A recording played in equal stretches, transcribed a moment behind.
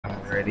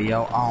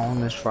radio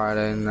on this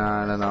Friday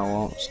night and I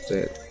won't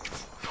stick.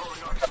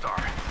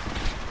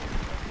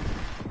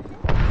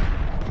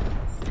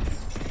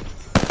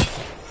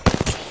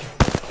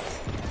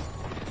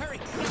 Hurry!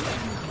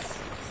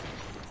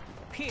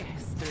 Pierce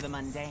through the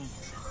mundane.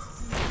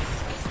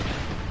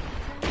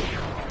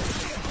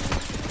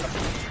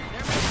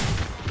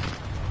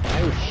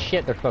 Oh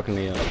shit, they're fucking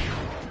me up.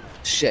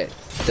 Shit,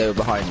 they were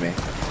behind me.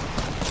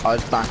 I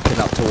was backing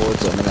up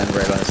towards them and then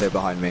realised they were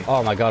behind me.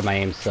 Oh my god, my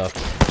aim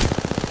sucks.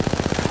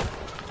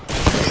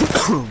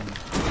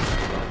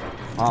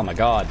 Oh my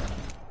god.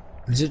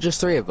 Is it just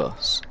 3 of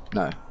us?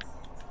 No.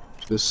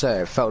 Just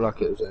say, it felt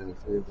like it was only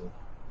 3 of us.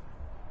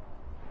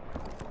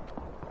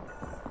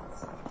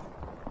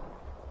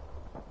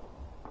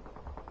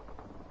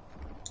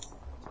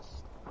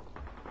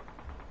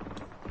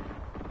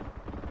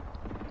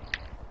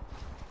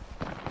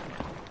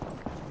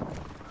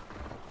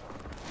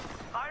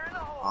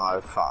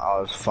 I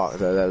was fucked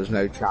though, there was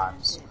no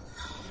chance.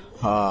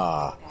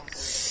 Ah.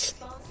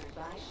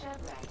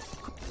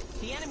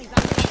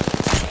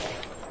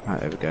 Right,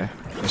 there we go.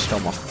 I stole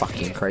my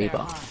fucking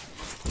Kraber.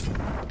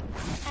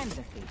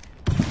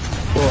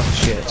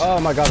 Oh shit. Oh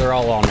my god, they're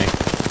all on me.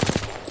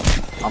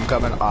 I'm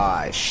coming.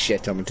 Ah,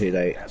 shit, I'm too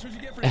late.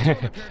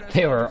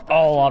 They were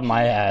all on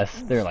my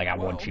ass. They're like, I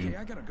want you.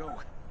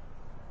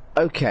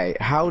 Okay,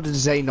 how did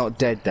Zay not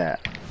dead there?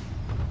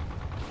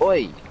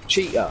 Oi,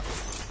 cheater.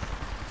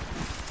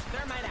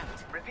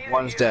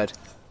 One's dead.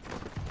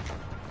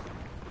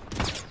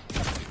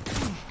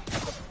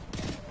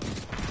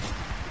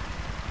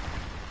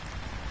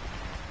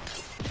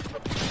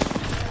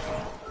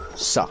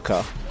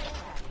 Sucker.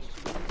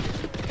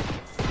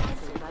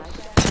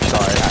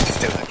 Sorry, I had to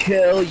do a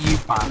kill, you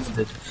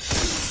bastard.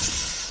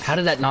 How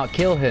did that not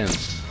kill him?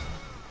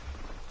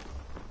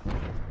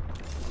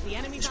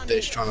 This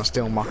bitch trying to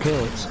steal my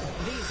kills.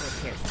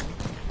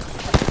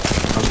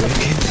 I'm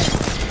wicked.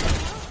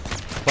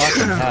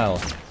 Fucking hell.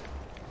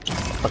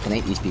 Fucking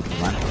hate these people,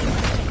 man.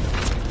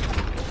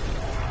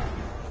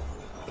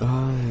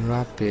 Oh,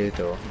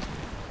 rapido.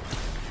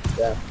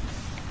 Yeah.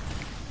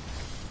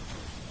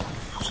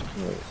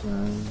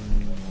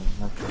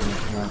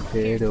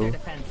 Rapido.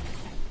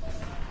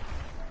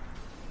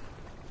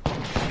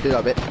 Do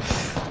that bit.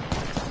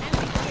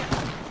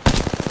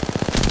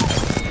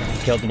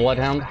 Killed the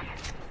Bloodhound.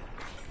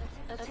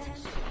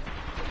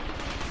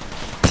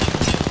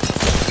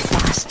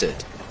 Bastard.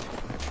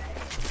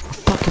 I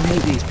fucking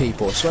hate these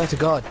people, I swear to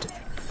God.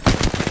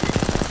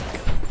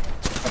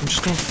 I'm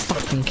just gonna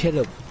fucking kill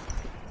them.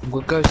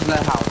 We'll go to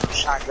their house and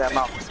shag their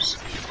mums.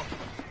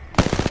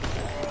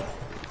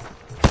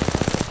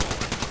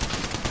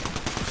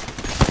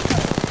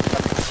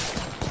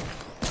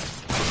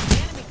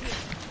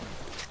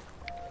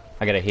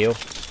 I gotta heal.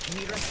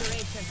 Need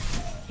restoration.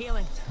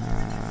 Healing.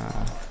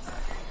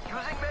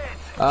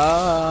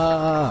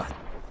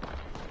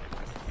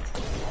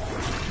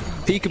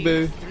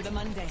 Peekaboo. Through the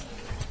mundane.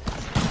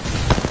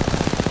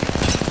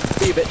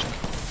 Be a bitch.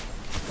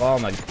 Oh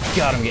my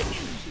god, I'm getting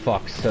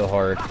fucked so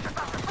hard.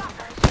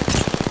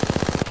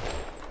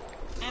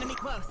 Enemy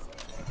close.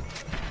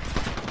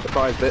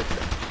 Surprise bit.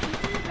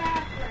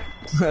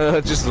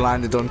 Just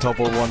landed on top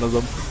of one of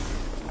them.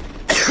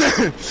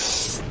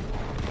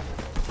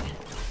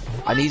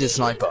 I need a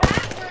sniper.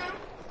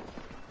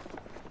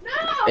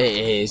 It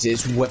is,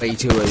 it's way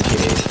too OP.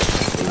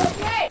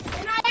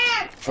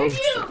 Oh.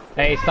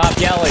 Hey, stop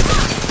yelling!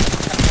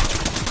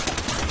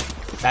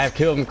 I have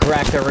 2 of them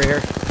cracked over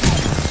here.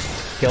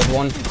 Killed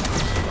one.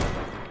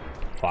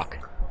 Fuck.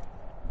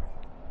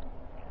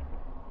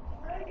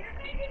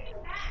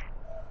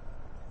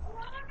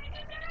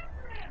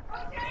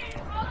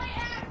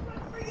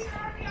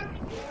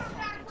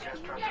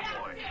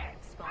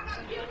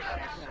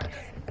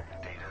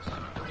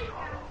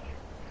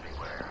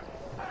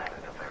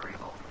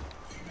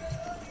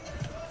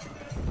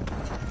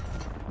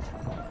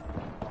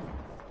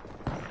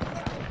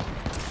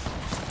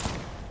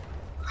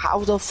 How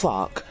the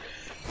fuck?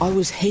 I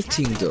was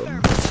hitting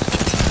them.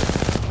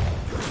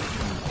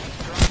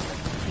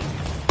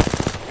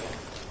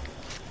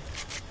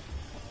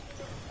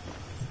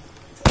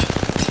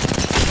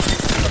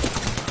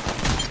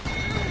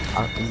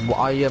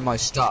 Why am I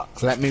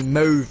stuck? Let me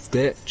move,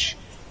 bitch.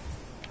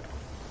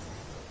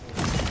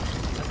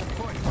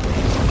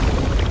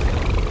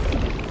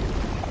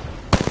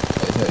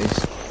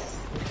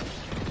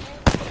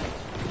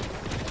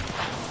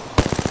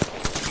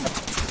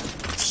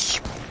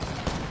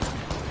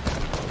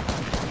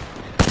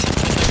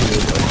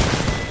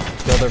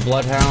 Kill their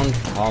Bloodhound.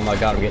 Oh my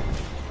god, I'm getting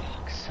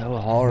fucked so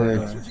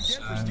hard. That's what you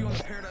get for stealing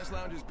Paradise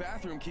Lounge's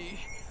bathroom key.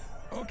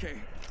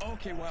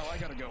 Okay, wow, I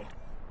gotta go.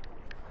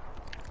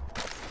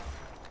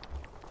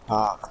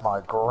 Fuck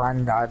my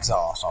granddad's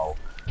arsehole.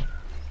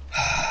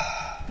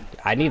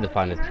 I need to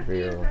find a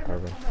 3-year-old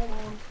carbon.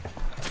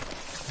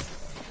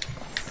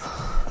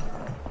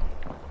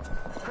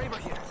 Kraber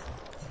here.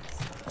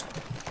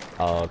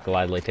 I'll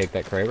gladly take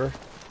that Kraber.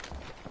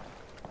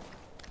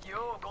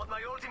 Yo, got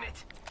my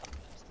ultimate.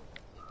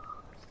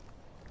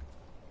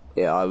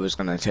 Yeah, I was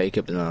gonna take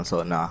it, but then I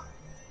thought, nah.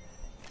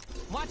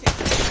 Watch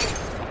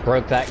it.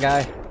 Broke that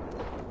guy.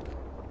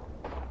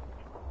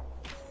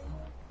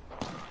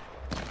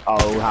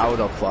 Oh, how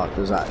the fuck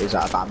is that? Is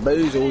that a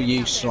bamboozle,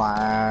 you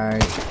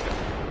slag?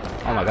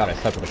 Oh my god, I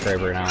suck with the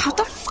Kraber now. How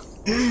the fuck?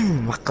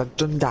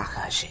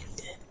 Makadundaka shit.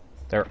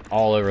 They're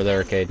all over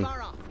there, Caden.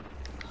 Far off.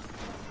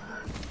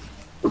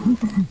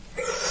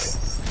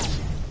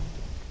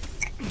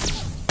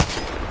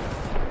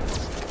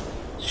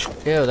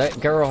 Ew, that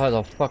girl has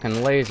a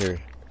fucking laser.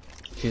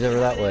 She's over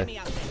that way. Enemy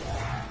out there.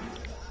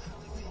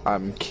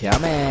 I'm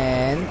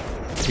coming.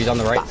 She's on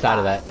the right side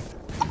of that.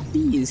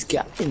 He's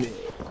coming.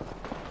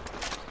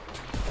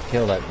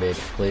 Kill that bitch,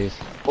 please.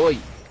 Oi,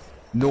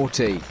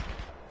 naughty.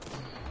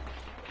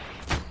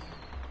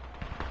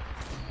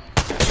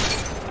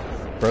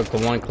 Broke the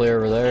one clear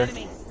over there.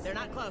 Enemy. They're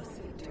not close.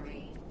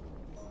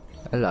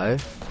 Hello.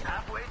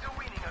 Halfway to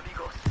winning,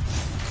 amigos.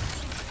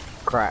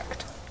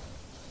 Cracked.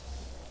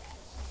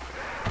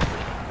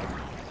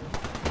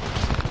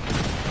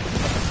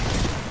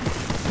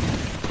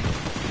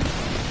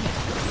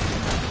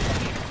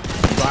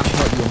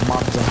 Rampart, your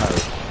mum's a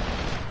hoe.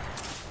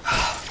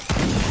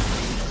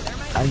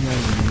 I know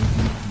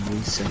you,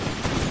 Lisa.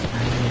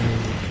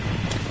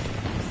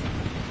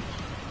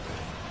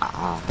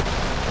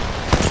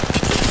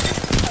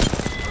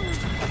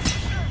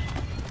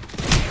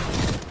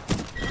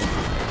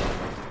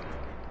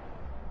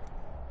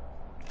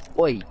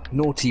 Oi,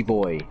 naughty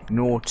boy,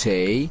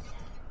 naughty.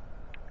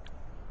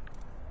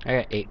 I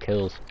got 8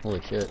 kills.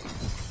 Holy shit.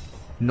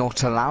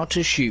 Not allowed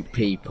to shoot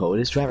people.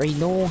 It's very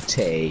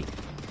naughty.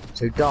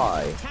 So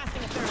die.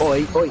 Casting a third.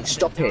 Oi, oi,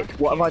 stop it.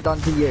 What have I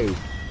done to you?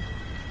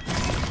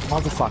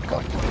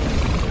 Motherfucker.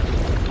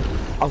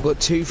 I've got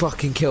 2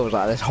 fucking kills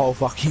out of this whole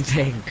fucking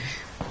thing.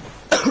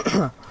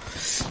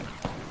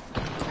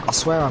 I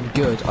swear I'm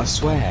good, I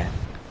swear.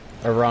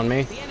 Over on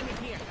me. The enemy's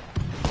here.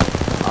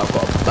 I've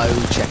got a bow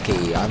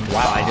checky. I'm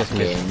Wow, I just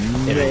missed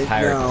fucking an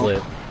entire now.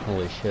 clip.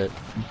 Holy shit.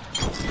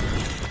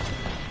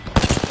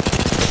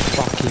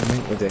 Fucking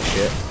mint with this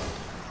shit.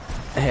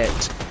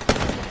 Hit.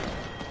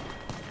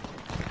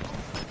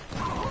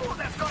 Oh,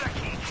 that's got a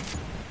kick.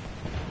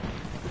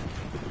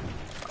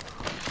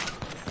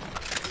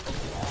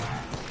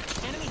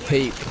 Enemy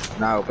here. Peep.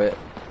 Now a bit.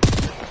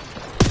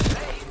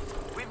 Hey,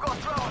 we've got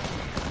drones.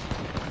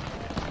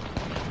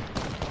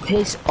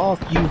 Piss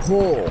off, you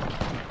whore!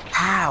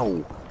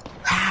 How?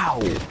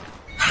 How?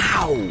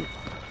 How?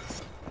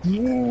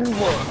 You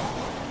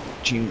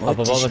Up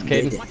above us,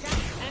 Caden. Watch out.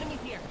 Enemies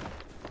here.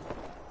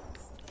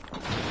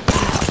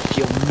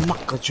 Your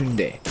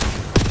makachunde.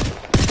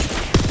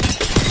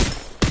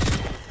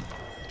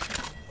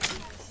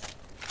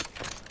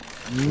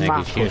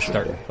 Maggie, she was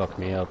starting to fuck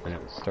me up and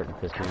it was starting to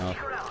piss me off.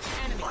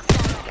 Enemy.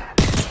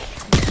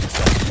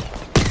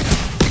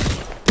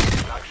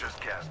 Noxious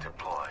gas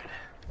deployed.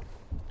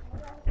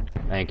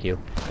 Thank you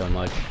so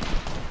much.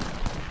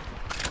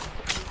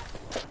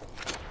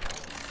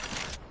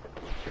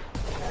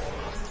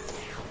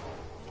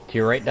 To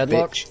your right,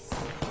 Deadlock? Bitch.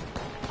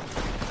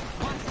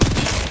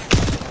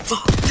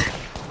 Fuck.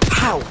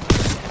 How? I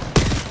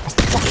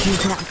fucking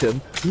cracked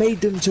them, made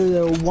them to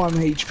their 1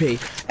 HP,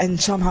 and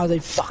somehow they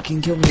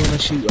fucking killed me when I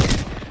shoot them.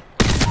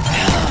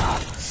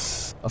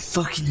 I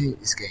fucking hate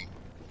this game.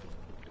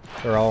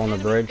 They're all on the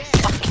bridge. I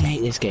fucking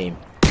hate this game.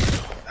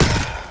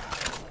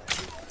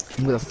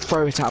 I'm gonna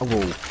throw it at a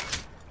wall.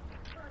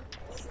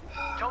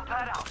 Jump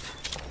pad out.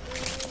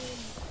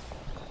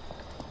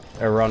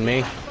 They're on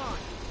me. Spawn.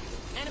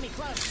 Enemy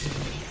close.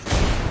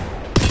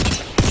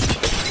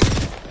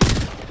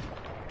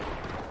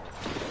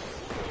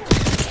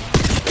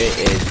 It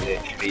is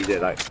literally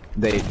that, like,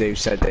 they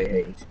said they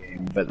hate this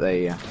game, but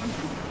they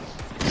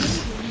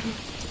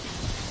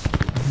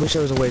wish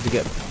there was a way to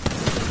get.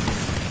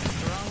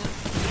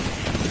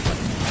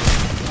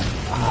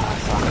 Ah,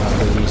 fuck!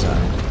 I will use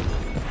that.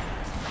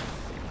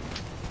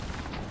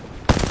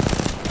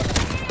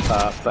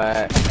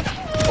 Perfect.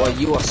 Oh,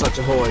 you are such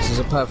a whore. This is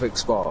a perfect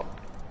spot.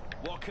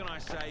 What can I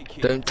say,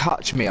 kid? Don't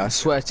touch me. I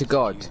swear to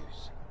God.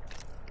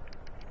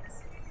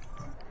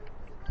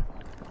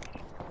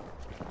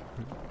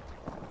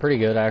 Pretty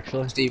good,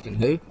 actually. Stephen,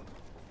 who?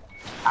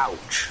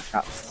 Ouch!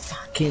 That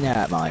fucking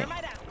hurt, mate.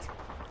 Thermite out.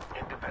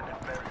 Independent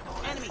variable.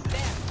 Enemy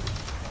there.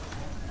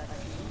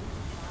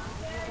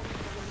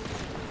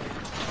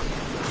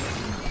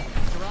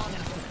 Strong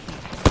enough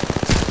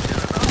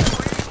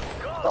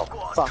What the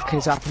fuck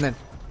is happening?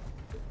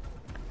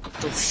 What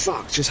the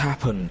fuck just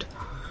happened?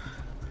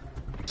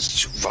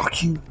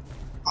 Fucking...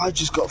 I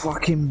just got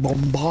fucking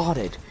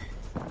bombarded.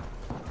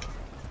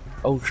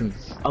 Ocean,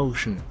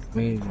 ocean,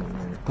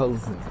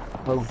 potion,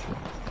 potion,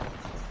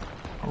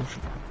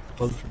 ocean,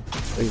 potion,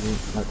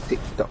 like tick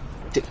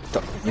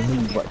tock, you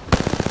move like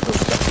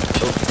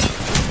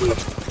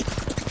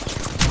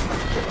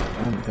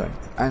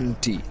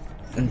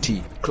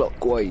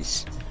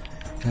anti-clockwise.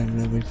 And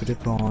then we put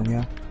it on,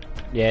 yeah.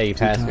 Yeah, you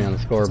passed me on the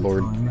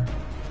scoreboard.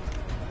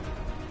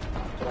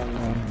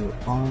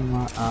 On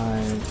my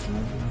eyes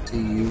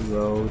until you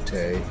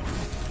rotate.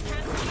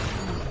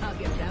 I'll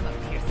give them a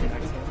piercing or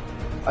two.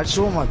 I just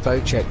want my bow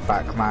check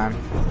back, man.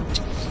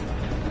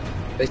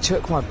 They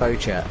took my bow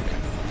check.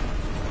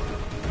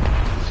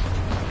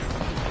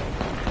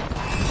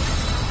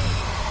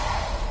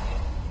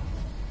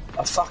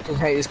 I fucking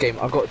hate this game.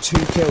 I got 2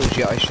 kills,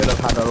 yet I should have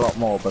had a lot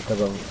more because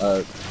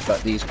of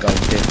but these guys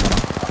didn't want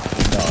to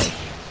fucking die.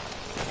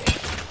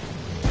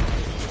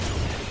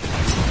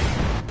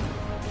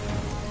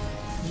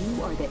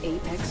 You are the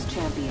Apex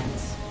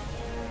champions.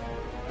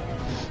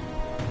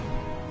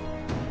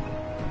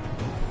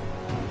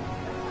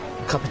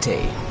 Cup of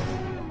tea.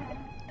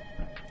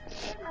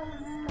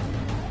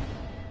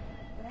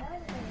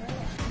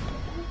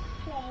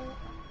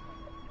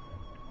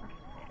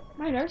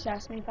 My nurse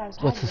asked me if I was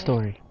What's the hiding.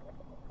 story?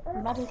 I'm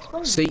about to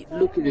explain. See,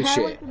 look at this I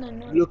shit. went to the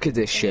nurse. Look at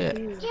this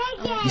shit.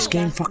 This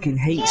game fucking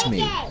hates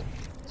me.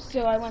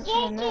 So I went to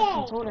the nurse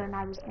and told her, and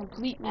I was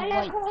completely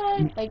white.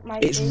 Like my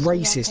It's face was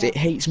racist. all It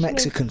hates tan. She goes,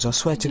 Mexicans, I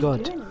swear to "Did you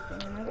God. do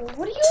anything?" And I go,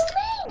 "What do you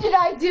mean? Did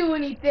I do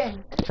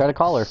anything?" Try to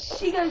call her.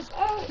 She goes,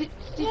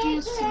 "Did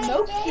you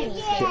smoke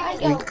anything?" I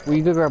go, Will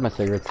you go grab my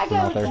cigarettes I from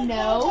out go, there?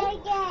 no.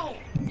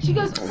 She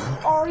goes,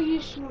 "Are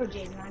you sure,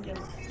 Jaden?" I go,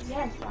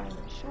 "Yes, I'm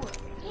sure."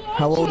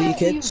 How old are you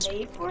Do you kids?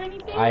 vape or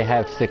anything? I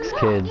have 6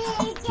 kids.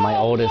 My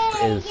oldest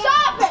is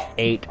Stop it!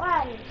 8,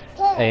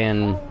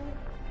 and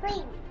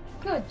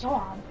Good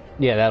job.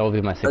 yeah, that'll be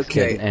my 6th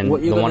Okay, kid. And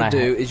what you're the one gonna I do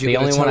ha- is the you're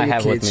only gonna one tell I your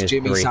have with kids me is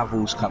Jimmy 3.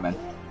 Savile's coming.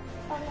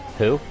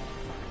 Who?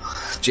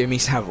 Jimmy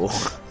Savile.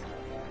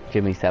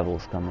 Jimmy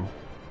Savile's coming.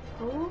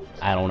 Who?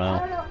 I don't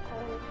know.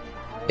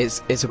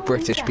 It's a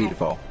British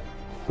paedophile.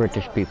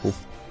 British people.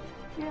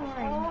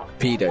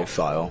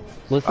 Paedophile.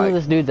 Listen to I-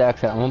 this dude's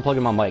accent. I'm gonna plug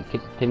in my mic.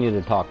 Continue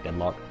to talk,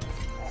 Deadlock.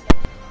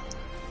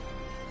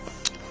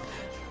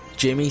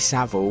 Jimmy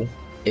Savile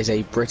is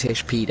a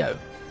British pedo.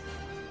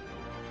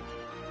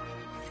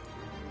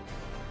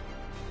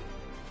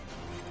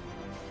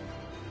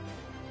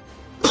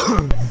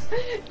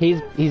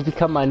 He's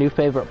become my new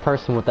favorite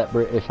person with that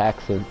British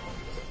accent.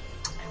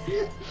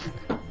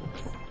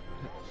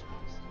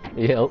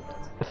 Yep.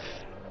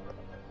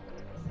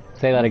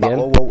 Say that again.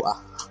 Butler Walter.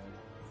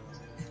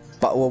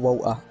 Butler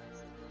Walter.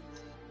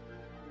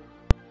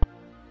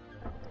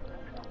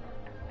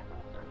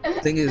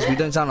 Thing is, we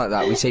don't sound like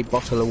that. We say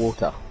bottle of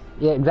water.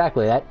 Yeah,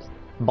 exactly. That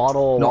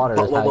bottle of Not water is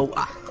bottle of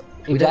how water.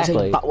 We don't say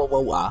Exactly. bottle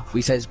of water.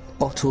 We say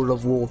bottle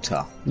of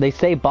water. they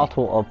say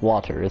bottle of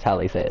water is how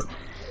they say it.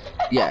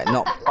 Yeah,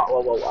 not bottle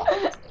of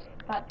water.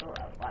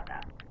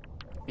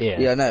 Yeah.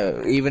 Yeah,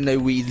 no. Even though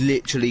we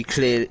literally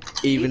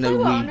even though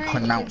we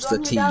pronounce the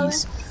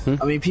T's.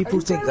 I mean, people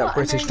think that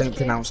British don't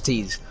pronounce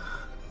T's.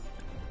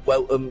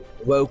 Welcome,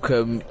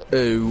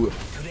 ooh.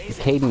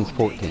 Caden's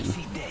 14.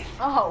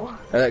 Oh.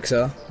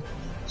 Alexa,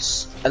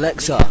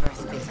 Alexa,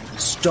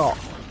 stop.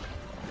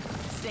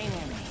 Stay near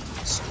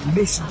me.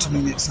 Listen to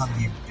me next time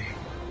you do.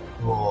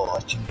 Oh,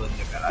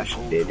 chimbunda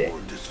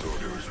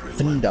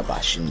Funda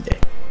bashinde.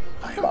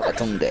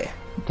 Babatunde.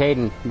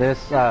 Caden,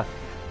 this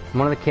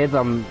one of the kids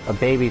I'm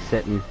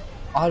babysitting.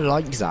 I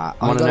like that.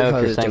 I Wanna know like if how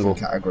you're there's different single.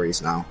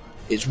 categories now.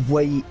 It's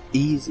way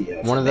easier.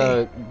 One for of me.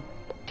 the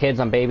kids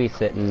I'm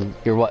babysitting.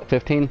 You're what,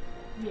 15?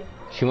 Yeah.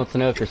 She wants to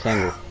know if you're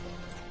single.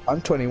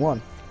 I'm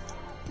 21.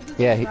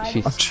 Yeah,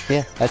 she's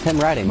yeah. That's him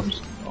writing. I'm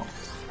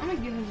gonna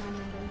give him my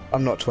number.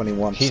 I'm not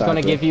 21. She's gonna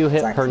sadly. give you her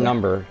Thankfully.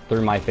 number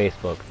through my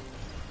Facebook.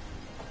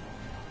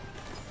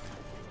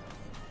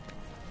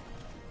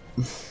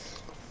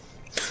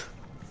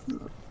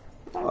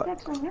 Don't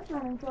text on his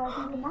phone until I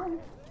can get mine.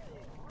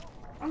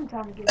 I'm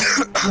trying to get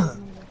him my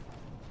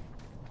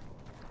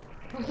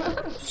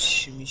number.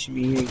 Shimmy,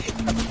 shimmy, shimmy.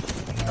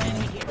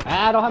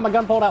 I don't have my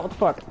gun pulled out. What the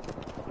fuck?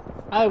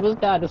 I was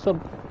died to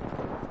some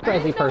I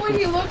crazy don't know what person.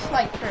 he looks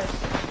like, Chris.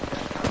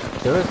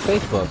 There is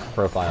Facebook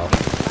profile.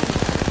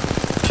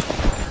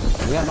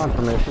 We got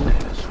non-permission.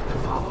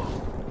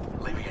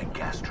 Leaving a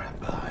gas trap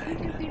You behind.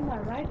 can see my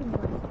writing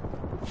board.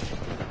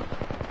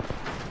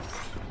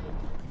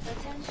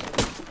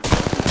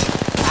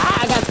 Ah,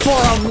 I got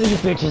 4 of these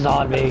bitches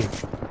on me.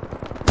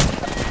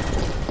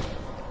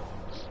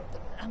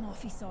 I'm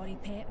awfully sorry,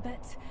 pet,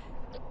 but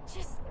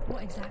just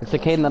what exactly? It's the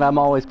Caden that I'm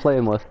always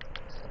playing with.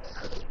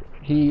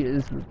 He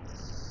is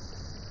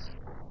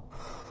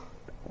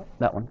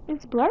that one.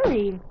 It's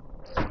blurry.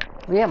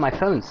 Yeah, my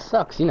phone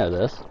sucks. You know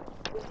this.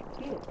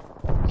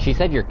 She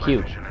said you're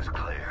cute. Mission is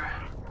clear.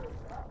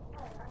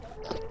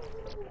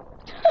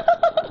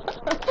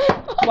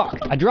 Fuck!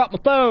 I dropped my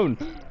phone.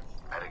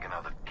 Adding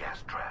another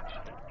gas trap.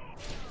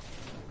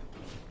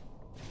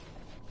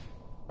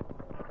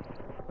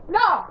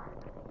 No!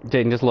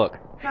 Jaden, just look.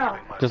 No.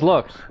 Just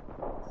look.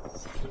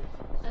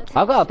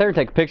 I'll go out there and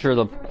take a picture of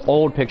the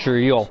old picture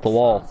of you off the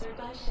wall.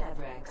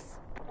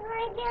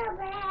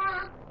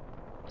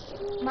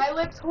 My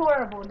lip's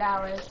horrible,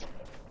 Dallas.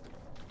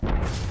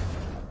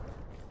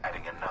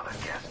 Adding another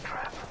gas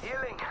trap.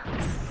 Healing.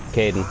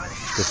 Caden,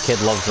 this kid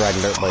loves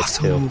riding dirt bikes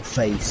too. Old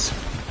face.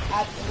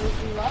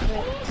 Absolutely love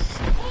it.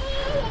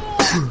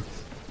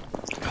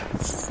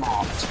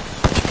 Fart.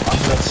 I'm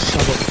gonna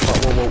shove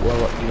up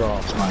what your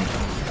arse, mate.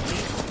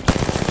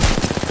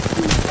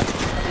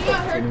 You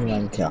got hurt You me.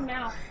 wanker.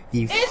 Now.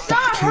 You It's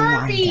not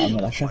herpes! I'm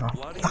gonna shove a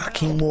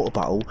fucking water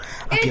bottle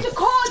up It's your a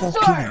cold fucking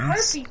sore!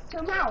 ass. Herpes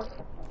to mouth.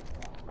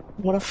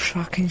 What a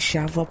fucking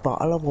shove a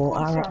bottle of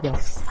water up your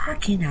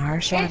fucking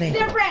arse, It's already.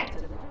 different!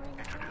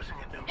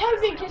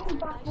 Everything kissing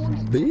back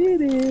boys.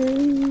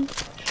 Bitty.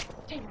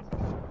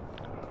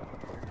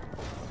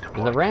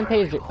 Is the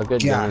Rampage a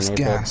good Gas, gun?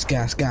 gas,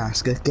 gas,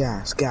 gas, gas,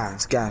 gas,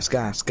 gas, gas,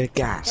 gas,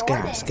 gas,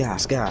 gas,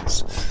 gas,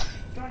 gas.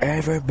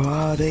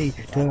 Everybody.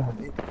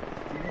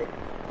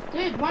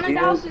 Dude, one of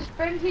Dallas's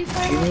friends he's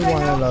playing You with know right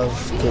why I now? love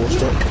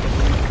Caustic?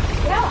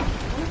 Yeah.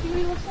 Wanna see what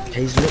he looks like?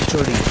 He's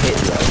literally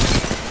Hitler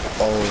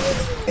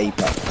of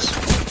Apex.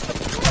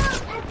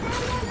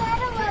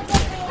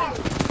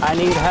 I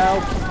need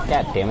help.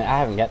 God damn it, I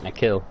haven't gotten a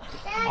kill.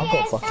 I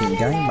got fucking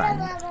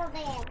gangbanged.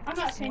 I'm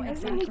not saying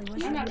exactly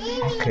what I'm not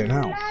saying. Fucking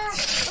hell.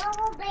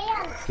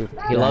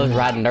 He loves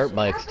riding dirt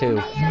bikes too.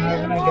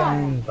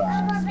 Gangbang.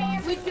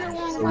 We get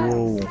along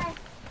Ooh.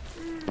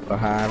 We're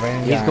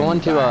having He's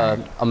going to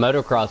gangbang. a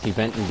motocross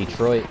event in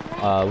Detroit.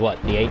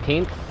 What, the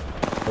 18th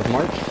of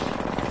March?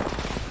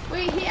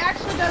 Wait, he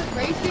actually does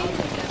racing?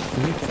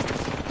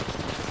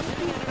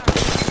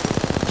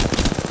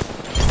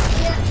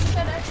 Yeah, he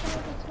said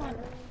actually it's fun.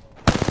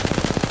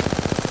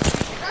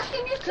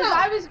 Because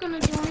I was gonna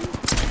join.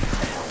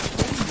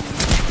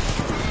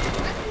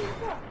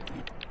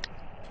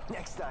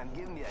 Next time,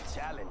 give me a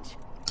challenge.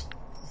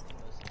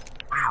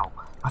 Wow.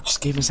 I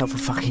just gave myself a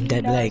fucking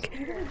dead leg.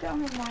 You could've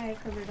told him why I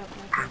covered up my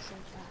face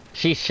like that.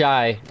 She's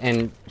shy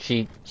and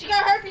she... She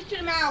got herpes to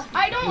the mouth.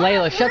 I don't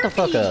Layla, have shut the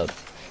fuck herpes. up.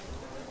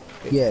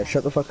 Yeah,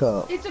 shut the fuck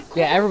up. It's a cold.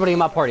 Yeah, everybody in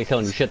my party's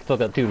telling you shut the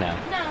fuck up too now.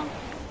 No.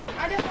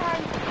 I just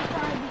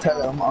tried.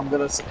 Tell him I'm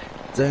gonna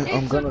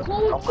I'm gonna a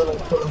cold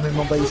put him in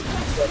my basement.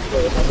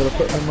 I'm gonna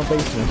put him in my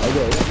basement. I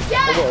will.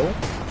 Yeah. I will.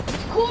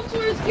 Cold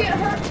sores get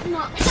hurt. No.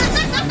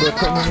 I'm gonna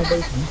put him in my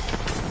basement.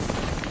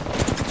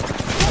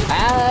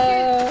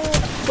 Ah,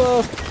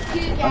 fuck.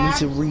 I need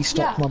to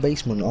restock my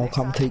basement. I'll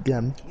come take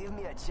them. Give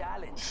me a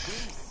challenge,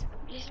 please.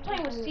 He's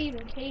playing with Steve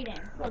and Caden.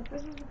 Look,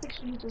 this is the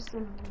picture he just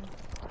sent me.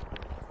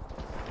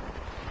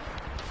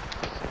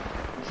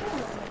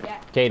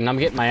 Caden, I'm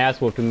getting my ass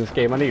whooped in this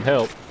game. I need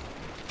help.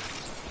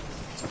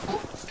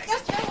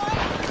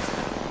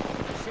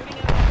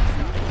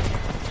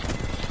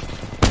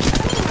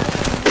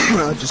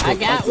 I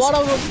got one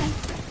of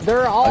them.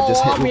 They're all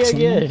just hit on me with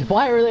again. someone.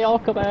 Why are they all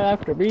coming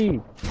after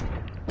me?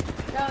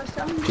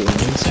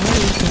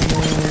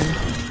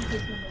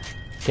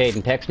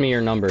 Caden, text me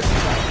your number.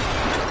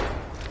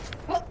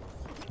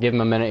 Give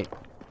him a minute.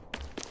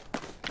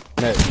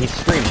 No, he's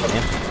streaming,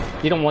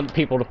 man. You don't want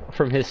people to,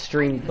 from his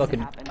stream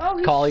fucking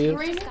call you.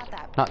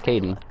 Not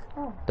Caden.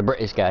 The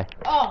British guy.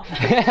 Oh.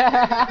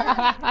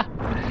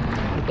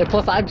 And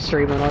plus, I'm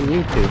streaming on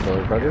YouTube,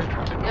 little brother.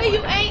 No,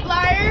 you ain't,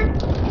 liar.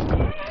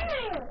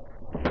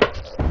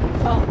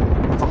 Oh.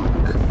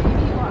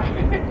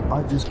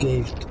 I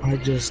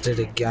just did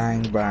a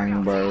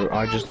gangbang, bro.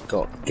 I just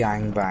got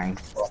gangbanged.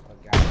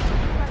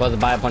 Was it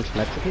by a bunch of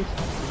Mexicans?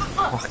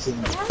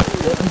 Fucking.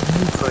 Let me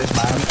move for this,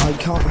 man. I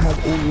can't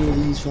have all of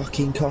these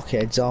fucking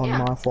cockheads on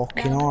my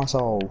fucking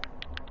arsehole.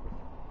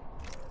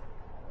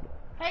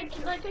 Hey,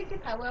 can I take your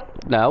pillow?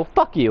 No,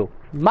 fuck you.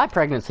 My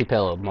pregnancy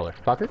pillow,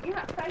 motherfucker. You're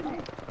not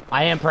pregnant.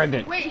 I am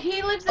pregnant. Wait,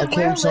 he lives I in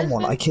killed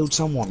someone. I killed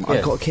someone. I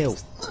Yeah. got a kill.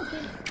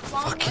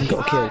 Fucking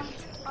got a kill.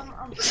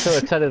 So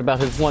excited about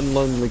his one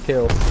lonely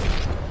kill.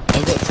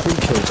 I got 3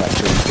 kills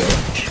actually,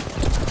 bitch.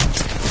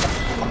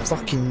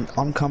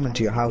 I'm coming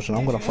to your house and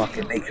I'm gonna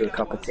fucking make you a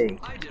cup of tea.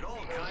 I did all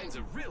kinds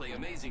of really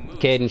amazing moves.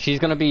 Caden, she's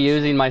gonna be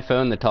using my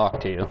phone to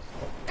talk to you.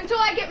 Until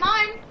I get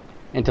mine.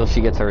 Until she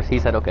gets hers. He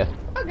said okay.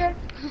 Okay.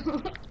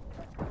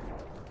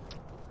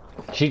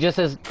 She just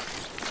says,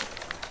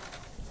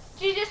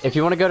 She just. if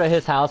you want to go to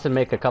his house and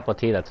make a cup of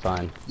tea, that's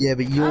fine. Yeah,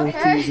 but your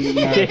Okay. teas in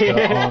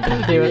America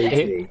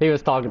aren't he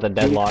was talking to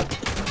Deadlock.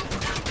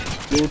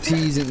 Your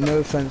teas, no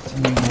offense to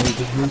you, mate, but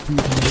your teas in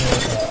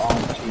America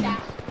aren't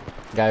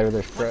teas. Guy over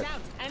there's Brett.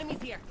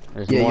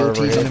 There's Yeah, more your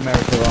over teas here. in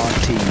America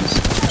aren't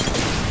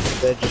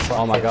teas. They're just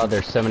Oh my god,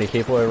 there's so many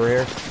people over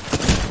here.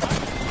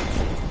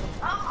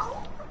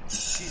 Did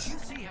you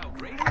see how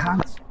great it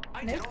was?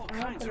 I did all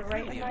kinds of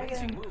really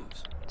amazing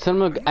moves. Send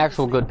him an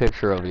actual good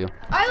picture of you.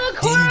 I look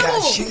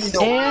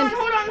horrible. And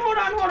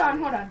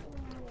Hold on.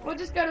 We'll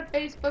just go to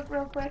Facebook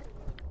real quick.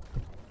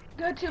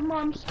 Go to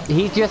mom's.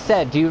 he just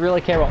said, do you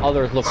really care what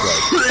others look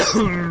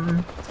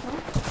like?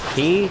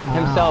 He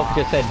himself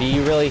just said, do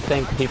you really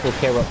think people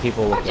care what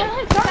people look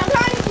like?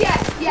 Sometimes,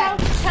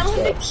 yes. Tell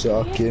him to.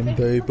 Stop sucking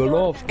people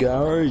off,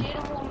 Gary.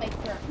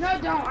 No,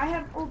 don't. I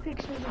have old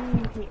pictures of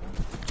me and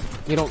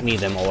Caitlin. You don't need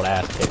them old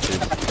ass pictures.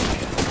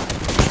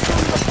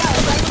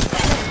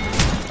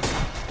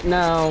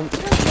 No.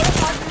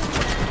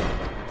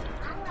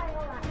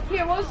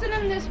 Here, we'll send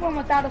him this one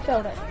without a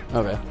filter.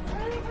 Okay.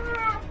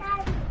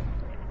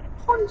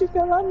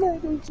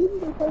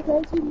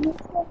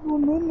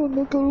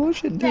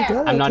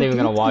 I'm not even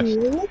gonna watch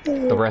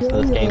the rest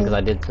of this game because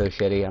I did so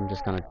shitty. I'm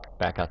just gonna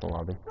back out the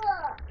lobby.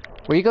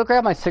 Will you go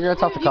grab my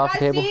cigarettes off the coffee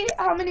table? See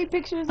how many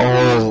pictures?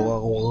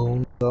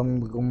 Oh,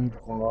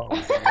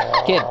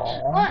 Kid,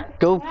 What?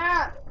 go.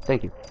 Yeah.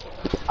 Thank you.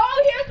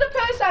 Oh, here's the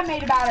post I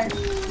made about her.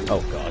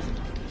 Oh god.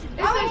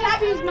 It says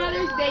Happy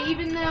Mother's Day,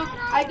 even though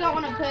I don't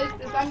want to post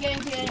this, I'm going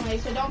to anyway,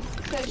 so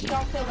she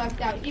don't feel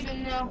left out,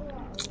 even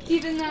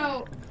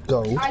though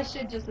go. I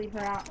should just leave her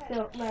out,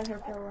 let her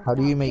feel left out. How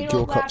do you make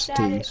Caleb your cups of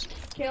laughed at teas?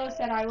 it. Kayla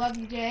said, I love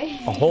you, Jay.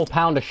 A whole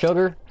pound of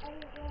sugar?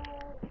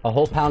 A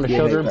whole pound of Yeah,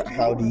 sugar? but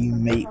how do you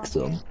make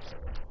them?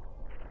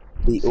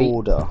 The See.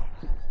 order.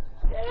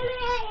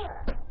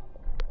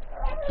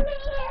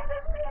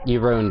 You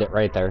ruined it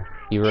right there.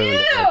 You ruined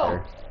it right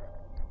there.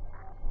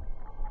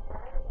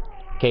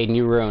 Caden,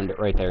 you ruined it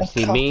right there.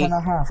 See, cup me? and a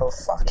half of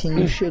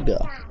fucking sugar.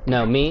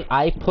 No, me,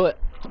 I put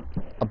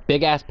a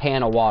big ass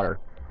pan of water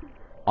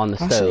on the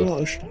That's a stove.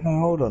 lot of sugar. No,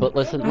 hold on. But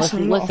listen, That's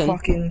listen, a lot listen. Of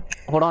fucking...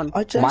 Hold on.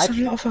 That's a lot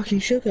of fucking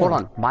sugar. Hold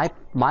on.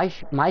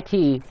 My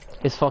tea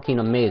is fucking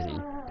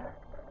amazing.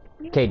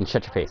 Caden,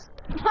 shut your face.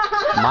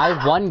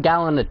 My 1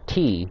 gallon of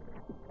tea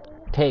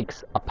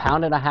takes a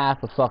pound and a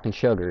half of fucking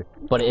sugar,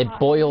 but it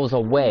boils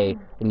away,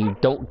 and you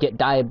don't get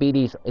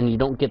diabetes, and you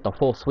don't get the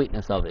full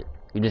sweetness of it.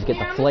 You just get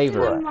the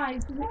flavor.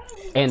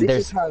 And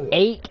there's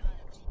 8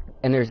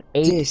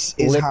 This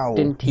is how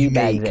Lipton tea you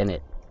bags make- in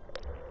it.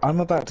 I'm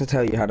about to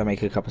tell you how to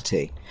make a cup of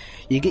tea.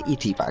 You get your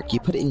tea bag, you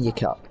put it in your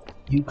cup.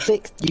 You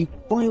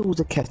boil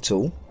the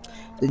kettle,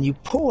 then you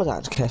pour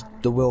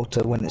the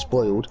water when it's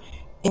boiled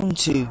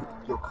into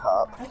your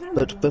cup.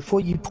 But before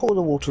you pour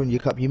the water in your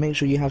cup, you make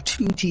sure you have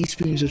 2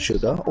 teaspoons of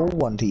sugar, or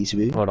 1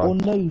 teaspoon, Hold on. or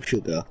no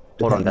sugar,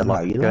 Hold on, depending on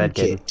how Deadlock. you Go ahead,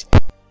 like Caden. it.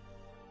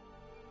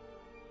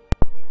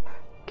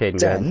 Caden,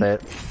 go ahead and say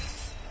it.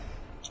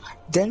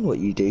 Then what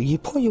you do, you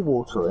pour your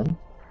water in.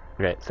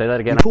 Okay, say that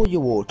again. You pour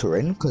your water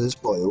in because it's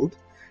boiled.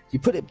 You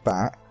put it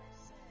back.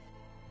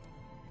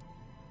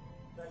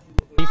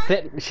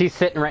 She's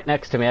sitting right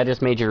next to me. I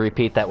just made you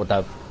repeat that with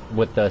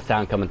the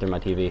sound coming through my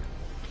TV.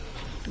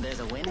 There's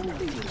a win in the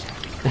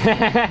future.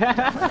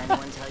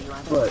 Anyone tell you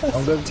otherwise? Look,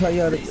 I'm going to tell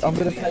you how to, I'm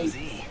going to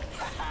pay.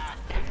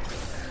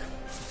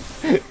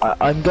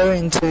 I'm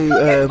going to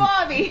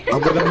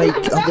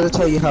I'm going to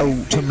tell you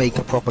how to make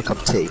a proper cup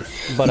of tea.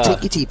 But, you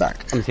take your tea bag,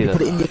 let me see you this.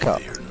 put it in your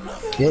cup.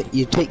 Yeah,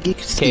 you take your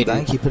tea Caden.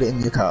 bag, you put it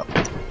in your cup.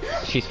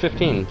 She's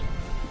 15.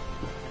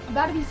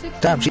 About to be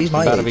 16. Damn, she's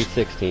my About to be age.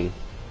 16.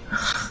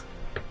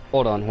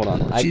 Hold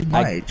on. She's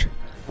my age.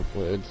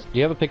 Do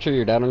you have a picture of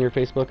your dad on your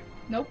Facebook?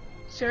 Nope,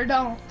 sure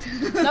don't.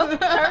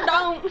 Nope, sure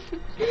don't.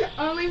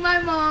 Only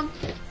my mom.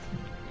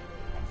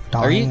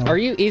 Are Damn.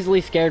 you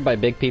easily scared by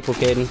big people,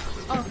 Caden?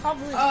 Oh,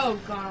 probably. Oh,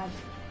 God.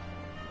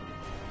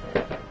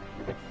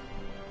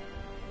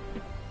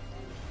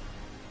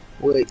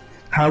 Wait,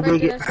 how Right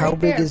big? there, How right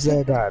big there. is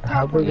their dad?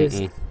 How big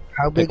is? Mm-mm.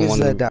 How big Like is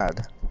their one-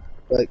 dad?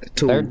 Like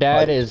tall. Their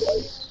dad like-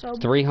 is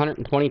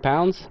 320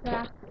 pounds?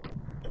 Yeah.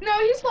 No,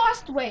 he's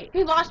lost weight.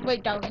 He lost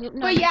weight though.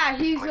 But yeah,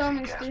 he's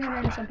almost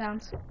 300 and some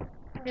pounds.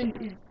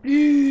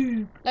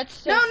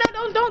 That's No,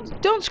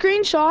 don't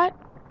screenshot.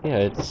 Yeah,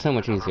 it's so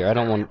much easier. I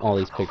don't want all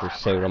these pictures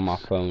saved on my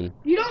phone.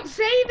 You don't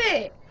save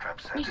it.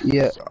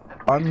 Yeah,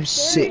 I'm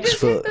 6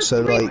 foot,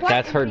 so like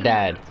That's her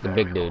dad, the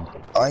big dude.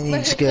 I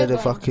ain't scared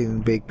of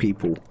fucking big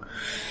people.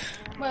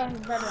 Well, his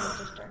brother and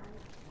sister.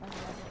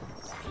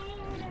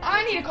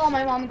 I need to call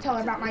my mom and tell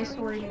her about my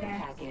story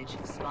today.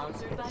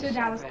 So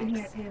Dallas can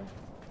hear it too.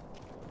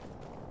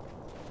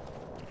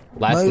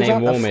 Last No,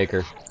 name that-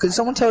 Woolmaker. Could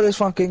someone tell this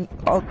fucking?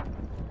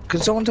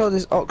 Could someone tell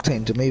this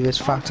Octane to move his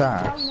fat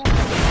ass?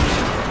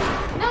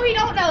 No, we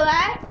don't know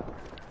that.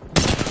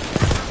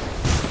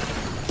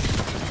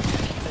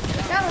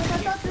 Dallas, I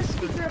thought this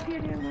speaker up here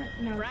didn't work.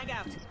 No.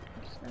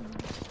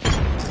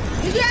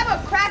 Did you have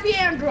a crappy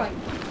Android?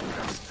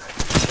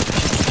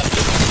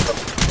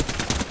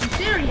 I'm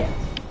serious.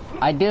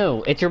 I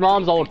do. It's your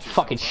mom's old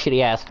fucking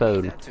shitty ass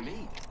phone.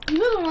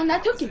 You're the one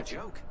that took it.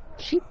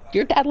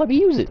 Your dad let me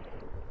use it.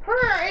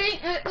 Her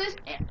ain't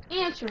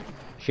answering.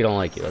 She don't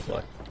like you, that's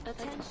why.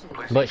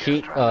 But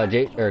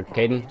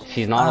Caden,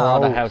 she's not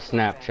allowed to have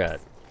Snapchat,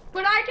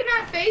 But I can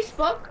have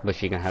Facebook. but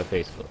she can have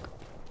Facebook.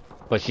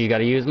 But she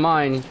gotta use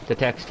mine to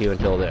text you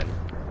until then.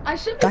 I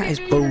should be That is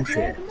getting it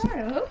bullshit.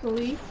 tomorrow,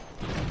 hopefully.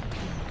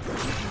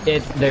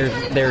 There's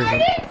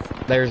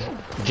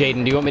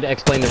Jaden, do you want me to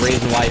explain the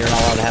reason why you're not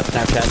allowed to have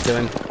Snapchat to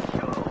him?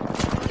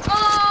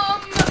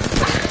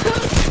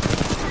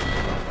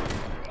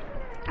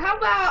 How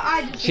about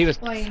I just She was-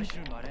 explain?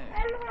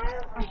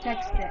 I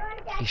text it.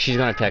 She's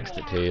gonna text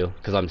it to you,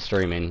 because I'm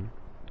streaming.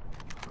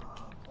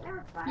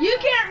 You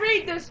can't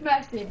read this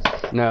message.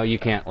 No, you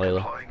can't,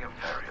 Layla.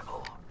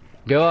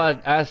 Go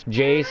ask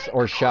Jace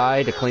or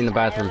Shy to clean the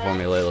bathroom for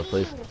me, Layla,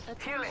 please.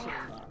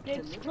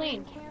 It's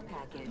clean.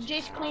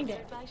 Jace cleaned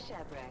it.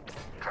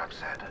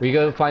 Will you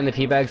go find the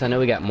tea bags? I know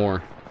we got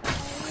more.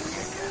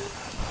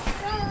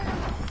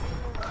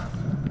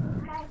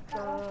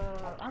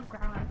 I'm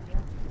crying.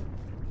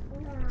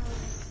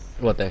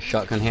 What, the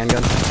shotgun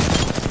handgun?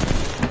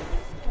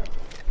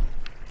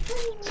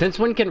 Since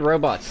when can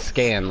robots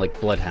scan like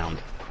Bloodhound?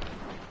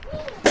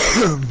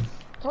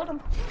 Told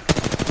him.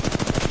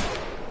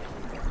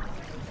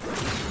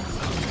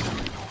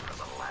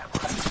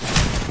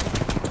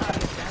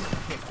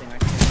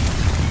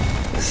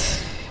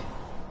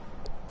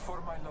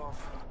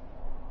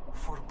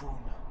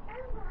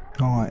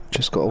 Alright,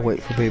 just gotta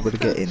wait for people to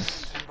get in.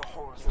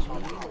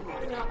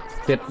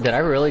 Did I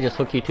really just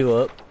hook you two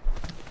up?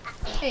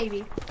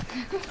 Maybe.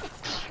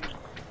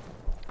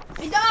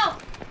 We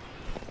don't!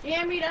 You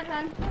hear me that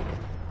time?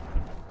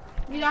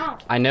 We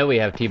don't. I know we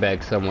have tea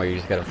bags somewhere, you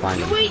just gotta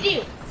find them. We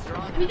do!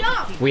 We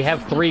don't! We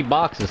have 3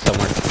 boxes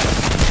somewhere.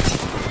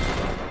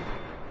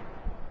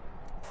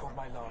 For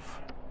my love,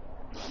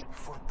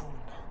 for Boone,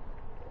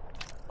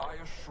 I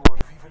assure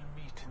we will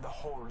meet in the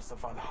halls of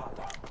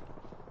Valhalla.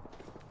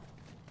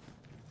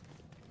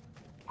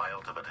 My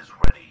ultimate is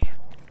ready.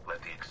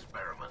 Let the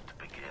experiment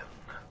begin.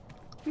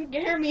 You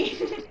can hear me.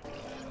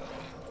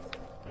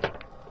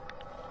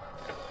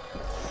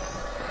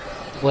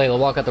 Layla,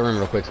 walk out the room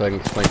real quick so I can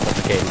explain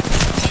something to Kaden.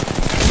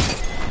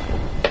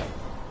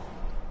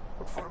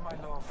 For my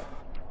love,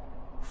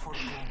 for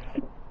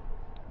Boone,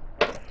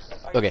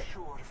 I Okay.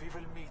 assure we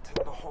will meet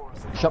in the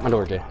halls of Shut my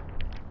door, Jay.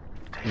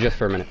 Just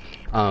for a minute.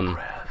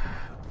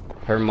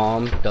 Her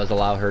mom does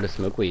allow her to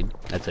smoke weed.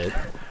 That's it.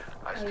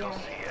 I still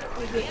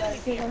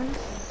see it.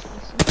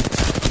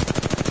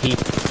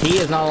 He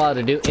is not allowed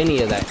to do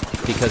any of that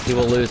because he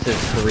will lose his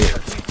career.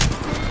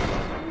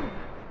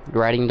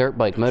 Riding dirt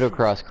bike,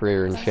 motocross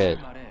career and shit.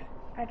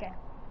 Okay.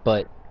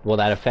 But will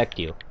that affect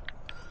you?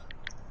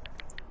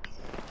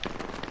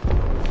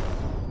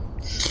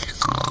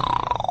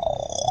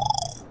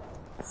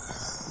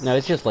 No,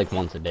 it's just like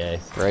once a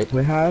day, right?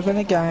 We're having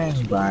a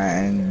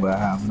gangbang, we're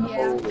having a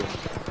ball.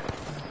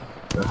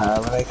 We're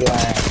having a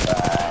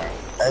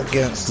gangbang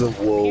against the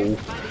wall.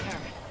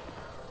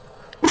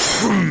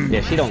 Yeah,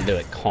 she don't do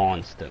it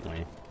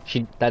constantly.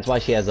 That's why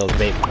she has those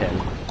vape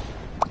pens.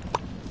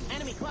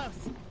 Enemy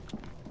close.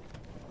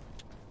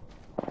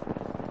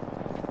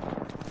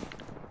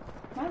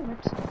 My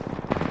lips.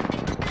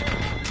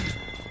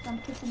 I'm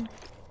kissing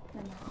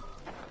them.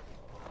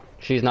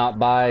 She's not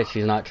bi,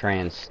 she's not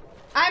trans.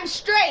 I'm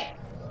straight!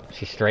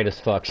 She's straight as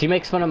fuck. She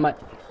makes fun of my...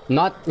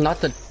 Not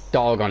the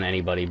dog on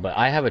anybody, but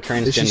I have a Is she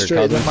transgender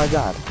straighter than cousin. my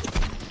dad?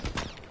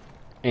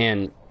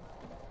 And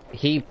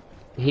he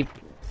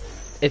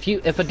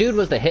if a dude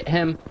was to hit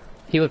him,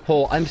 he would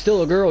pull, "I'm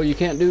still a girl, you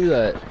can't do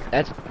that."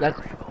 That's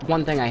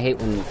one thing I hate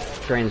when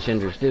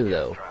transgenders do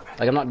though.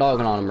 Like, I'm not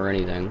dogging on them or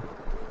anything.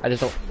 I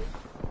just don't.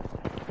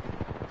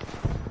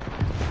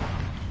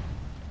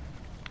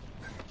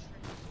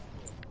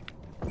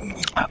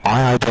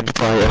 I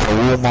identify as a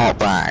Walmart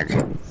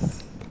bag.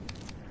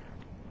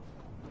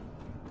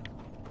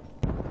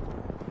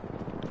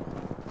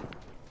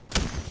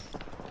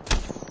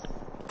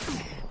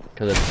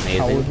 Because it's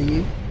How old amazing. are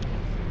you?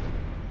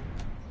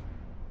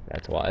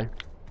 That's why.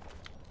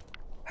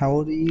 How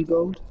old are you,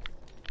 Gold?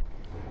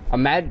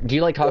 I'm mad. Do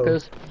you like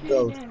tacos?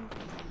 Gold.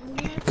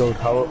 Gold,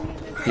 how old?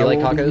 Do you like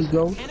how old are you, tacos?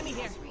 Gold?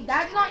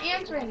 Dad's not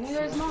answering,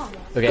 neither is mom.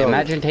 Okay, Gold.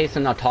 imagine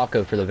tasting a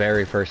taco for the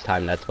very first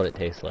time. That's what it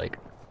tastes like.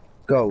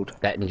 Gold.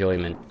 That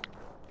enjoyment.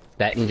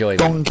 That enjoyment.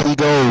 Donkey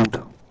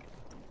Gold.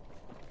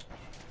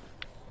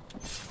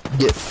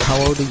 Yeah, how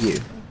old are you?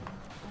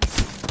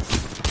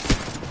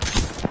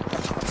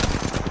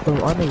 Oh,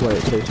 I know what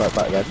it tastes like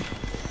back then.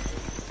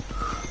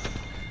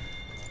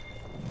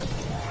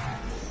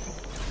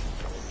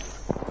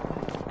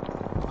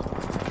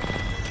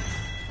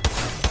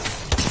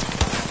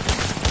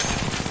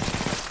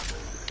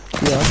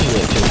 Yeah, I know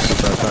what it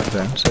tastes like back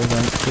then, so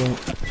like, well,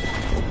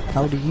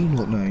 how do you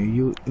not know?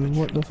 You,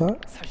 what the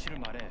fuck?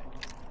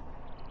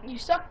 You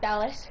suck,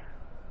 Dallas.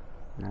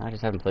 No, I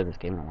just haven't played this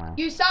game in a while.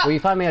 You suck! Will you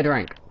find me a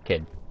drink,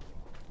 kid?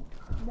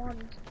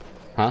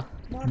 Huh?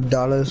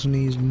 Dallas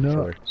needs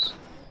nuts.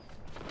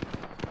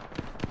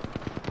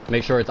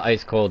 Make sure it's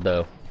ice cold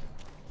though.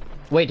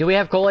 Wait, do we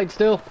have Kool-Aid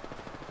still?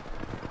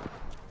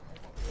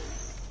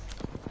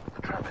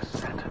 The trap is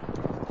set.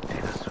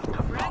 Data soon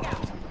to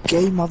follow.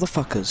 Gay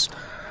motherfuckers.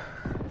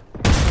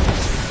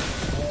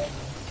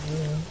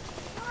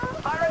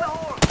 Fire in the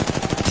hole!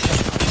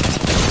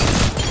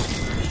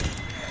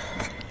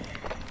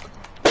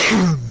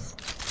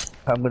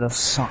 I'm gonna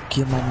suck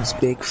your mum's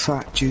big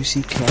fat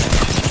juicy cock.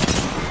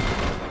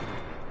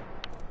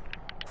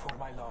 For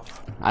my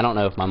love, I don't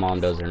know if my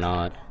mom does or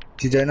not.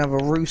 You don't have a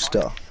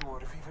rooster. sure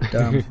we will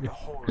Damn. meet in the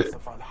halls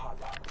of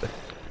Valhalla.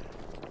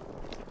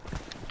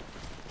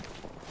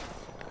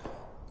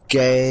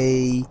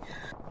 Gay.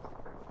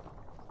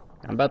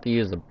 I'm about to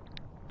use a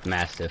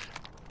Mastiff.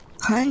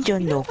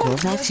 한전 놓고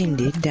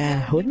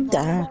사신다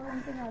혼자.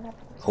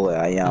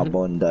 호야야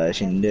본다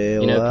신데.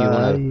 You know, if you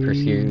want to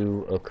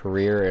pursue a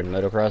career in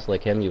motocross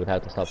like him, you would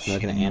have to stop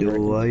smoking an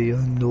Android.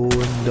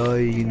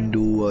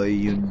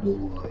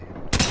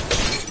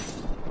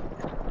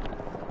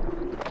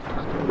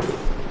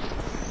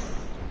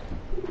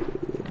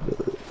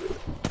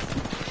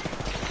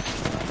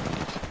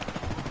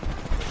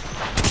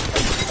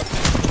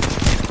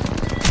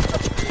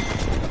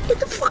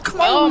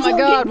 Oh my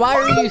god, why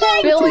are you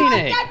spilling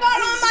it? That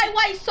got on my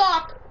white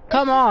sock!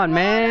 Come on,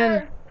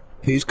 man.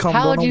 Who's come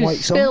How'd on a you white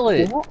spill sock?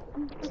 it? What?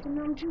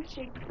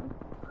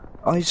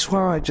 I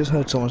swear I just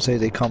heard someone say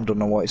they cummed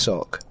on a white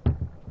sock.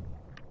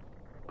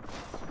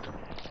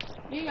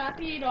 You got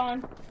peed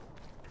on.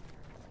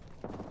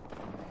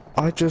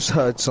 I just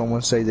heard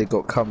someone say they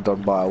got cummed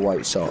on by a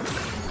white sock.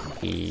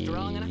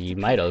 You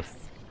might have.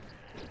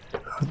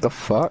 What the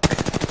fuck?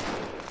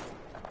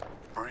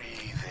 Breathe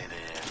it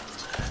in.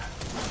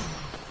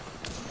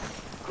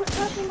 Quit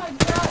touching my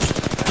butt.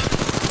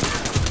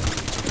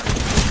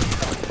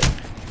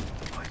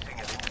 Placing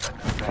an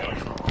infected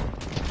variable.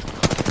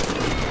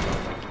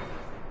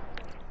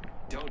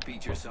 Don't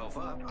beat yourself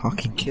up.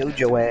 Fucking killed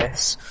your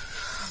ass.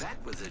 That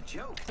was a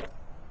joke.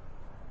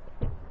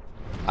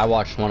 I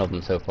watched one of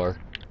them so far.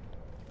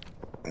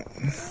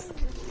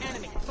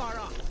 Enemy far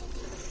off.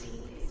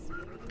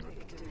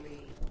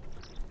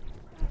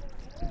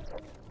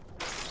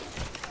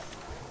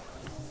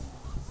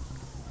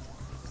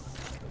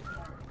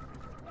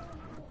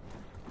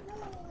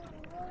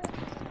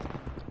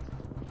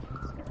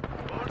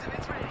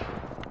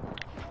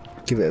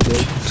 Give it a go.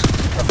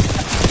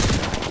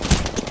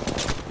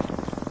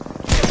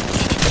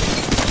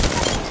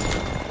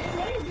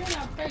 What are you doing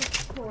on face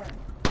for?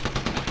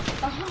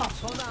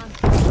 Hold on.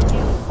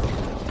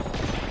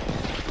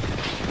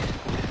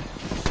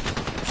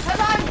 Cause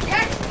I'm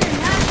texting,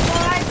 that's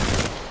why.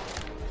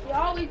 You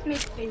always make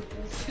faces.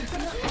 Yes,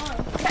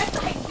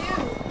 I do.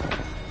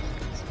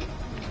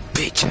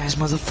 Bitch ass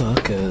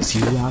motherfuckers,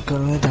 you are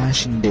gonna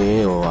dash in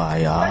there, oh Especially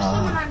when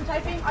yeah. I'm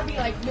typing, I'll be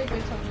like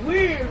making some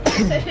weird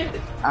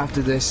faces.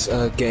 After this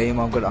game,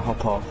 I'm gonna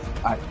hop off.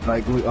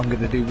 I'm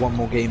gonna do one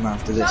more game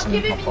after this Stop and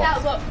then giving me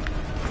hop that off. look.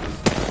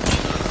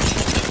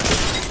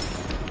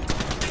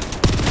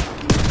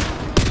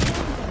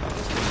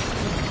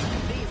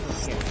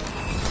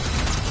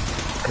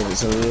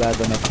 Because it's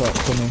 11 o'clock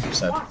for me,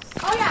 so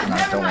Oh yeah, and I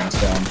never don't want mind. to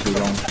stay on too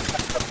long.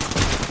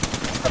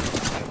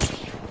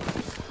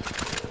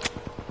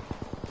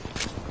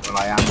 Well,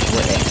 I am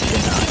British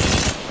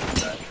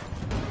tonight.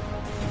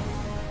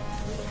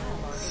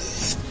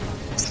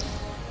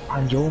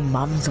 And your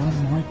mum's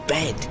on my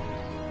bed.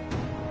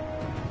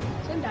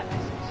 Send that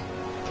message.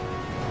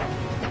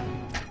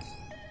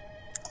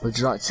 Would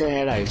you like to say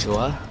hello to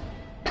her?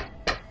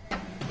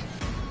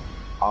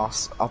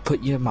 I'll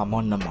put your mum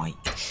on the mic.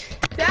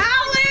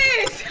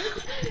 Dallas!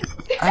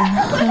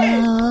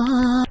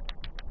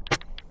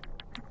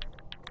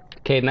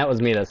 Caden, that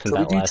was me that sent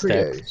Shall we that do last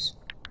text.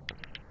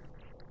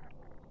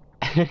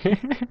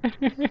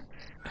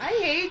 I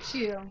hate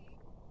you.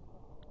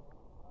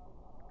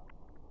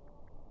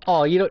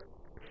 Oh, you don't.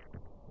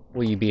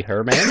 Will you be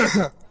her,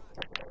 man?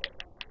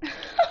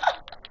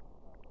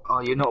 Oh,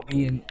 you're not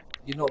being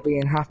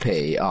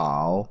happy.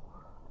 Oh,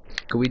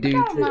 can we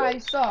do? Oh my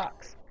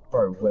socks.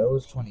 Bro,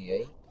 Will's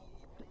 28.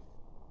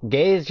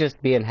 Gay is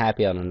just being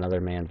happy on another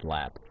man's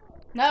lap.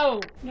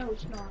 No,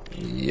 it's not.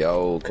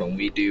 Yo, can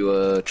we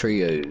do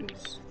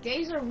trios?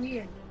 Gays are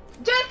weird.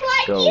 Just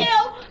like Go. you!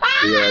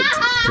 Yeah,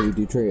 can we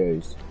do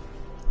trios?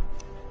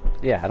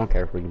 Yeah, I don't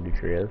care if we can do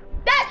trios.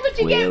 That's what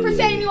you get for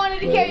saying you wanted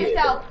to kill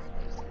yourself.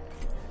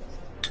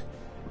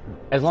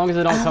 As long as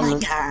it don't Oh come. my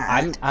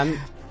God.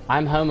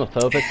 I'm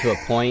homophobic to a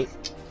point.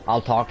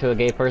 I'll talk to a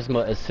gay person,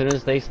 but as soon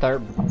as they start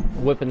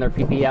whipping their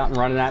pee out and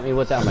running at me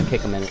with it, I'm gonna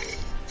kick them in it.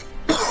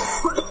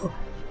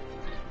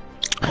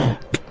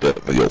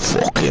 You're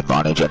fucking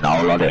manager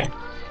now, laddie.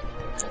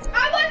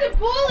 I wasn't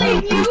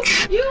bullying you.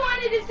 You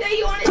wanted to say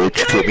you wanted to Bitch,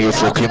 kill give me a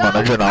yourself. fucking so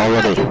manager now, I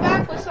got already. you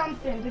back with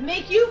something to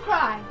make you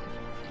cry.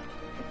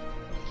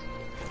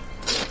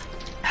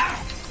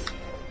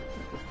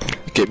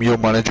 Get me your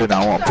manager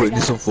now. I'm putting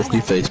this on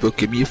fucking Facebook.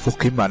 Give me your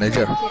fucking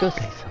manager. Go say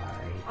sorry.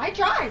 I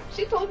tried.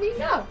 She told me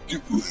no.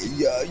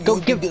 Yeah, Go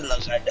give it.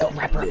 Go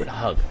wrap her up in a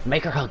hug.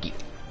 Make her hug you.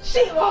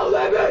 She won't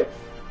let me.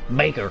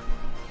 Make her.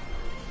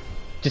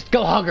 Just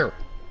go hug her.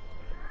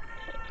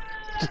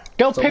 Just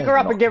go pick her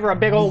up and give her a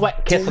big old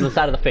wet kiss on the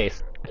side of the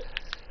face.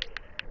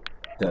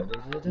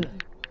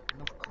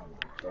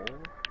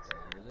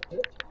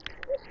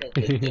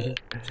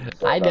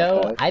 I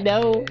know.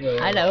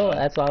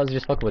 That's why I was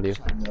just fucking with you.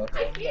 I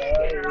can't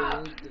get her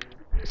up.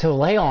 So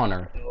lay on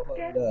her.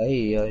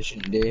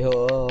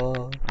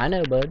 I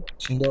know, bud.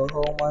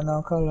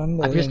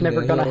 I'm just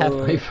never gonna have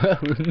my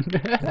phone.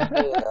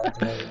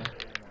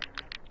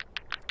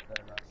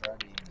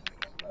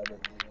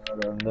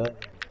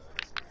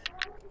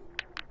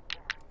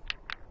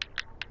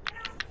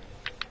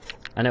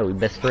 I know, we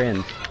best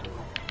friends.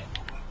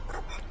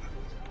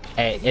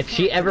 Hey, if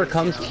she ever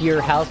comes to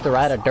your house to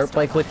ride a dirt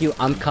bike with you,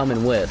 I'm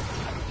coming with.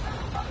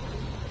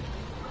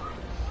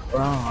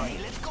 Right.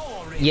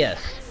 Yes.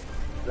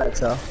 That's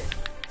her.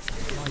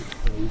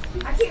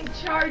 I keep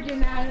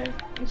charging at her,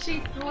 and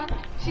she grabbed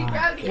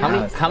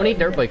the How many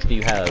dirt bikes do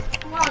you have?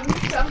 Mom, you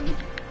tell me.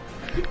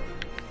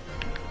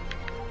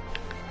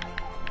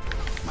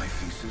 My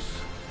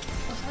thesis: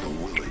 the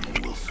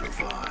willing will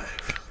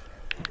survive.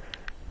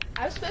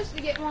 I was supposed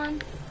to get one.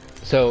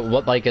 So,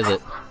 what bike is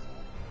it?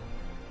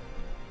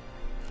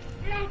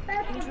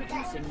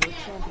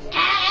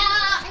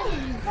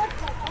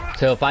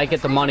 So if I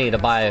get the money to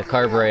buy a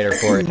carburetor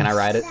for it, can I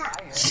ride it?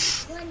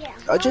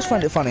 I just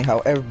find it funny how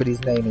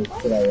everybody's name is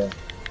Blair.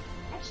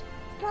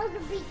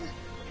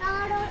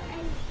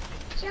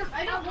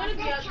 I don't want to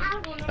be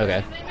out.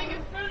 Okay. They make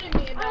fun of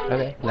me about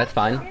Okay, that's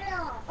fine.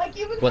 Like Like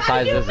you would What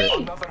size is it?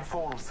 Another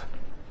falls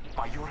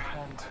by your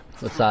hand.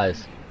 What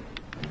size?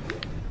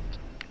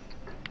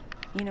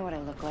 You know what I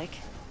look like.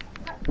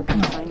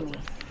 Come find me.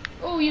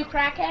 Oh, you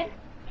crackhead.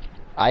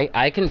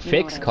 I can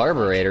fix what I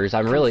carburetors.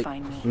 I'm Come really...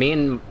 find me. Me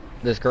and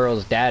this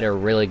girl's dad are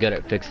really good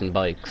at fixing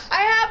bikes.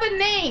 I have a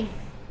name.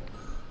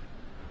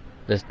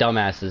 This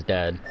dumbass is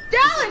dead.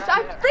 Dallas,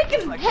 I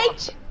freaking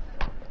hate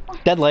you.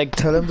 Dead leg.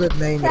 Tell him the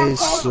name is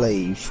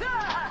Slave.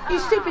 You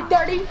stupid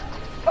dirty.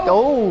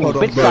 Oh, Hold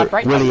on, bitch slap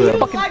right in William.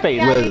 the fucking face.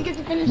 Yeah, I didn't get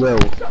to finish. Will,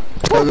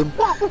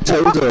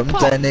 tell them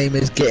their name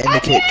is Get in the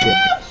Kitchen.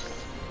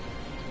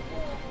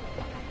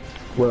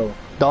 Will,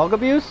 Dog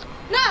abuse?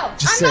 No,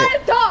 Just I'm say not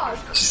a dog.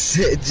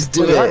 just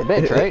do Well, you're a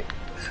it. bitch, right?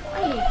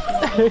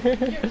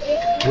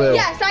 Will,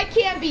 Yes, I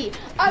can be.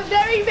 A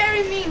very,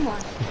 very mean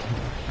one.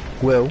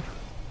 Will,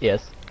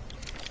 Yes.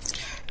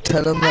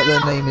 tell them that their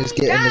name is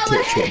Get in the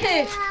Kitchen.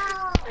 Dallas,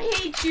 I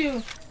hate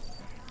you.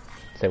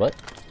 Say what?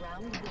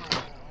 Round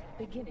 1.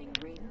 Beginning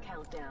ring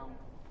countdown.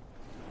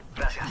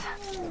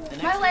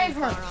 My leg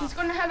hurts. She's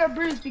gonna have a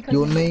bruise because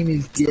Your of name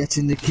is Get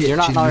in the Kitchen. You're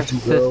not little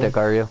girl. narcissistic,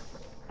 are you?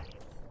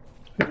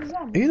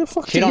 Who the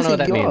fuck She do you don't know what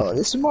think that you means. are?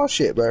 This is my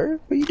shit, bro. What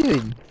are you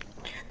doing?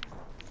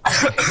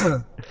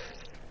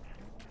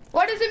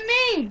 What does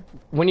it mean?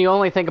 When you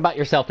only think about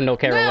yourself and don't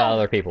care No, about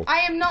other people. I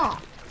am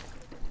not.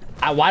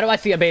 Why do I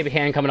see a baby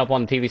hand coming up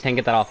on the TV saying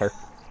get that off her?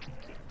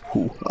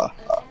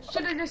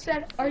 Should have just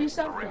said, "Are you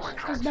selfish?"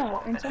 Because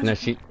no. And No,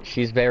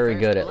 she's very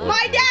good at My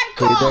listening. dad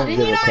don't called and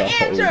give he a not crap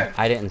at all. answer.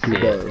 I didn't see Who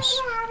it.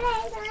 does?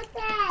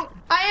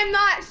 I am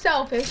not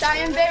selfish. I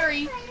am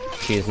very.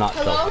 She is not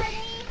Hello? selfish.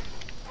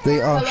 They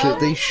are. Hello?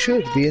 They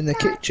should be in the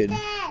kitchen.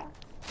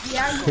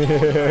 Yeah.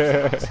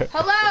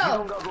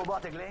 Hello.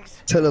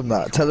 Tell them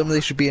that. Tell them they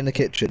should be in the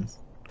kitchen.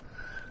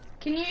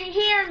 Can you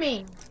hear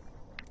me?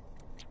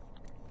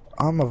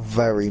 I'm a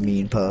very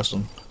mean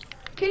person.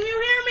 Can you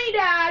hear me,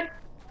 Dad?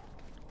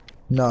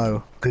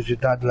 No, because your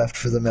dad left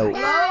for the milk.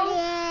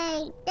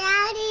 Hello?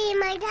 Daddy,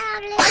 my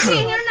tablet. I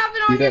can't hear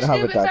nothing on You your don't have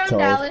a stupid dad, phone,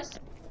 child. Dallas.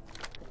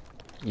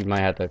 You might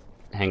have to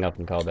hang up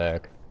and call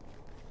back.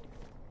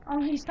 Oh,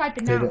 he's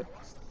typing They now. don't-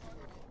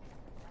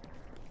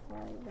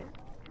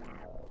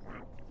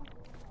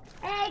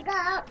 I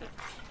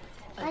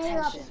go.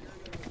 Attention.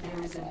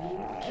 There is a new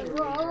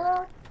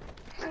kill.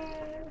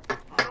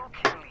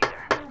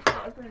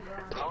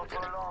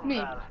 Me.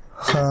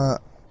 Imagine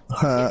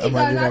Because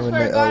I having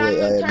swear no. to Oh God, wait, I'm I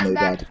gonna have turn no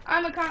back. dad.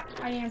 I'm a con.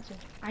 I answer.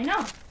 I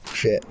know.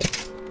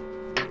 Shit.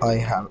 I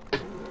have.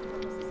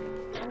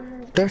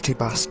 Dirty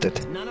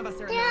bastard. None of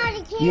us are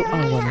Daddy, can You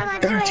are one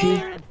have a dirty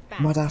drink?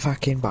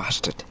 motherfucking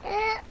bastard.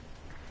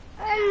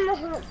 I'm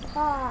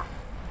hot.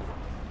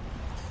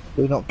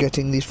 We're not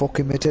getting these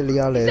fucking He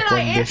materials said I from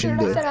answered. I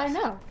said this. I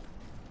know.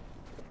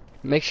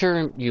 Make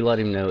sure you let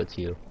him know it's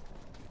you.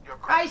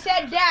 I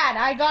said, Dad,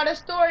 I got a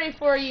story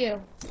for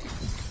you.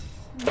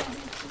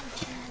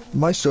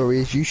 My story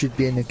is you should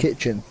be in the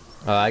kitchen.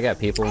 Oh, I got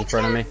people in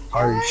front of me.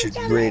 I should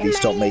really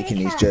stop making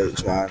these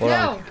jokes, man.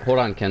 Hold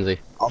on, Kenzie.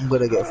 I'm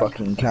gonna get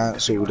fucking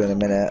cancelled in a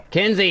minute.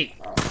 Kenzie!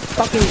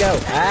 Fucking go!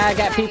 I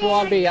got people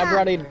on B. I'm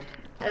ready.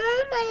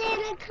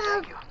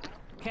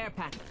 care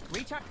pack.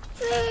 Recharge.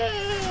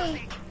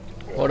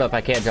 Hold up,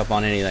 I can't jump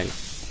on anything.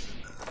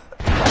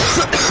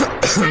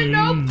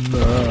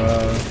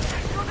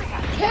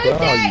 Where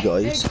are you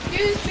guys?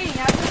 Excuse me,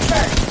 I was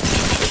first.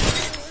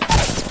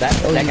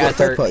 That Oh, that you guy's got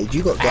third hurt. party.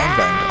 You got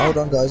gangbang. Hold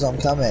on, guys. I'm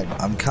coming.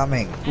 I'm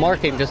coming. Mark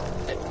him, just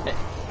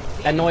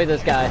annoy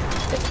this guy.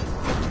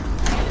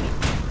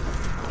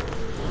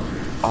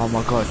 Oh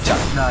my god,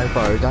 Jack. No,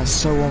 bro. That's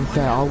so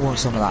unfair. I want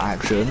some of that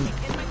action.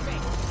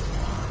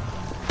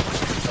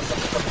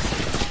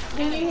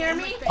 Can you hear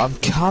me? I'm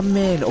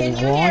coming, Can you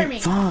hear alright? me?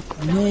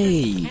 Fuck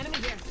me.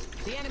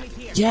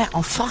 Yeah,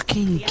 I'll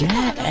fucking get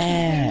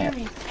Can it.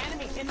 you hear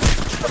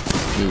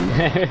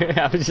me?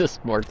 I was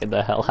just marking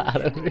the hell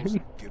out of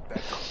him.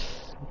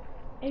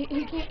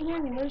 He can't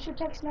hear me. Where's your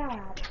text now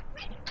at?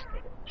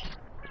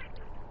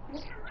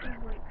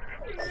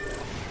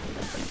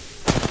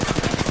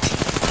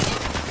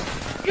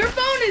 Your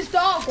phone is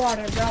dog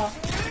water, bro.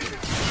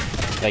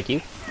 Thank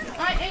you.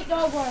 I ain't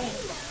dog water.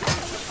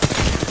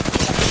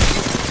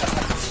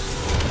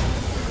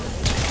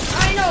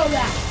 I know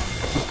that.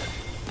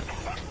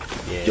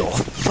 Yeah. You're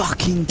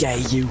fucking gay,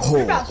 you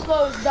You're about whore.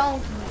 slow as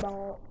donkey,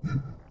 bro.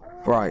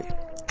 Right.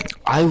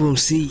 I will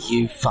see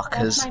you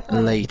fuckers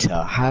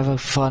later. Have a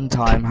fun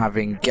time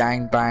having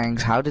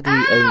gangbangs. How did we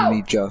Ow!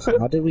 only just...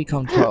 How did we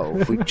come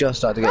 12? We just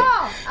started getting...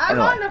 Oh, I'm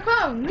Anyway. on the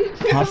phone.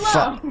 Leave me Have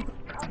alone. fun.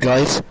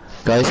 Guys,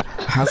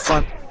 have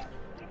fun.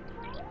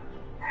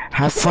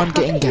 Have fun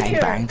getting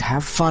gangbanged.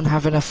 Have fun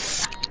having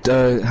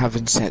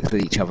having sex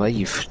with each other.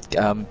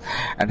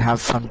 And have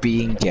fun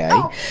being gay.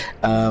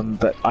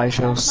 But I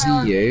shall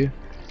see you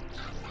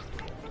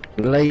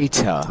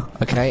later.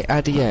 Okay,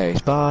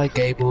 adios. Bye,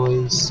 gay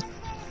boys.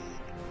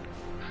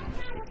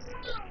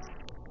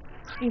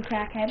 You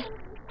crackhead.